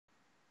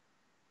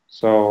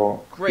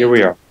So here Great.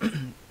 we are.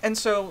 And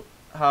so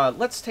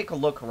let's take a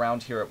look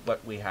around here at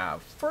what we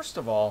have. First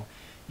of all,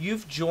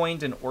 you've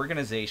joined an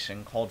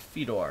organization called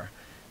Fedor.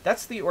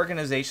 That's the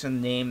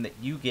organization name that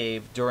you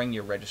gave during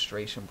your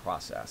registration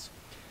process.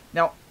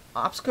 Now,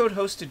 Opscode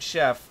Hosted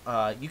Chef,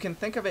 you can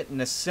think of it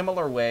in a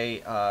similar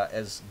way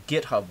as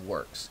GitHub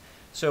works.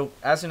 So,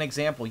 as an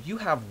example, you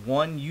have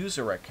one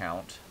user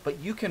account, but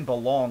you can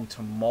belong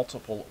to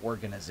multiple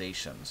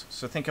organizations.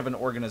 So, think of an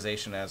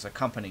organization as a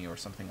company or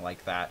something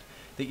like that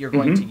that you're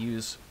going to Mm-hmm.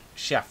 use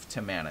Chef to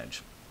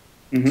manage.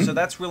 So Mm-hmm.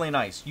 that's really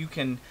nice. You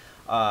can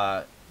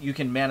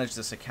manage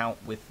this account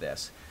with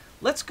this.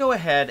 Let's go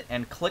ahead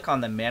and click on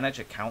the Manage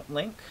Account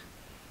link.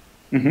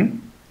 Mm-hmm.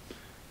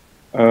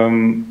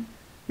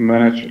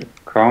 Manage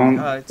account.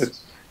 It's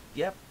It's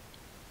Yep,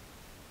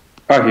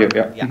 here.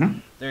 Yeah. yeah. Mm-hmm.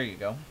 There you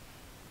go.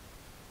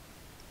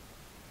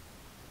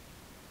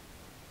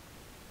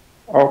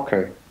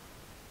 Okay.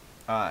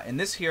 And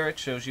this here it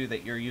shows you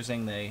that you're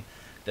using the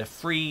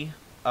free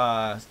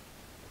uh,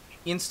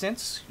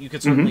 instance. You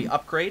could certainly Mm-hmm.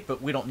 upgrade,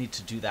 but we don't need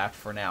to do that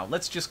for now.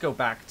 Let's just go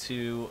back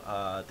to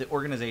the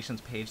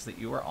organizations page that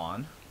you were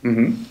on.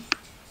 Mm-hmm.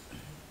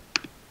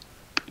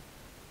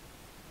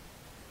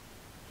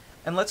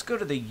 And let's go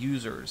to the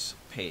users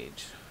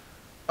page.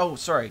 Oh,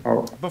 sorry.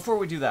 Oh, Before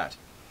we do that,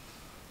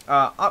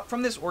 up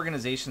from this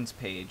organizations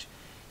page,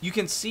 you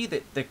can see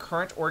that the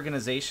current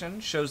organization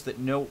shows that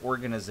no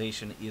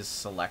organization is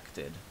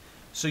selected.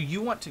 So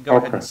you want to go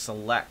ahead okay. and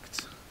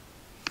select.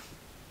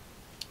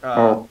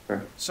 Uh,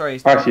 Okay. sorry,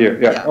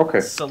 Here. Yeah. yeah, Okay.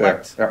 There.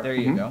 select. Yeah. There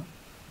you Mm-hmm. go.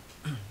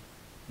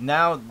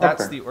 Now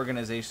that's Okay. the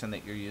organization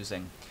that you're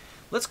using.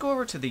 Let's go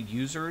over to the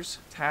users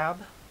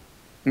tab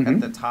at the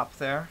Mm-hmm. top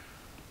there.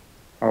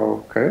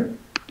 Okay.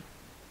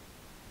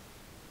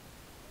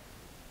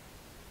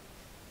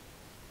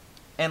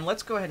 And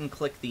let's go ahead and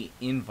click the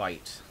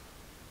invite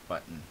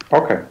button.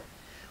 Okay.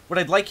 What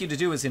I'd like you to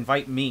do is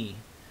invite me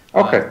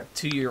Okay.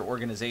 to your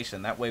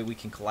organization. That way we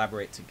can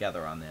collaborate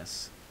together on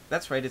this.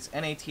 That's right, it's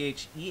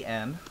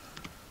NATHENHARVEY.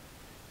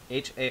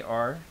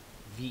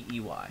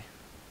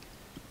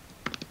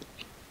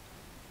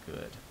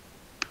 Good.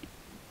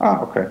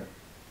 Okay.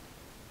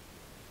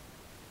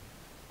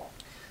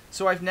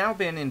 So I've now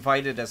been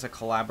invited as a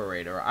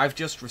collaborator. I've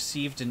just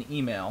received an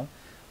email.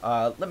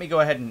 Let me go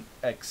ahead and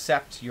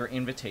accept your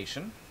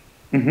invitation.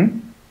 Mm-hmm.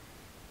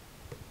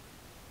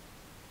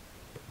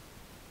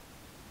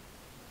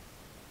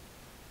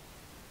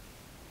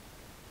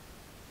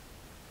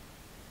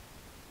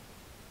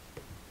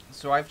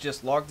 So I've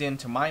just logged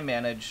into my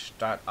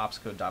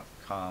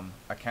manage.opscode.com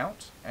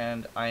account,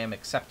 and I am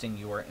accepting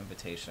your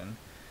invitation.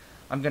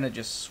 I'm going to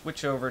just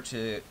switch over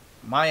to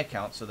my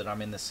account so that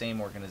I'm in the same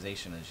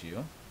organization as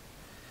you,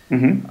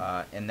 Mm-hmm.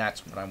 and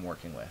that's what I'm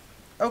working with.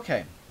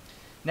 Okay,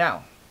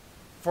 now,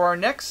 for our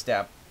next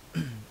step,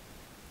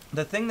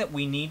 the thing that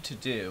we need to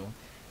do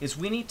is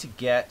we need to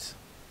get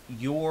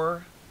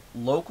your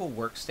local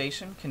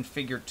workstation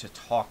configured to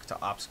talk to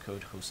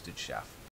Opscode Hosted Chef.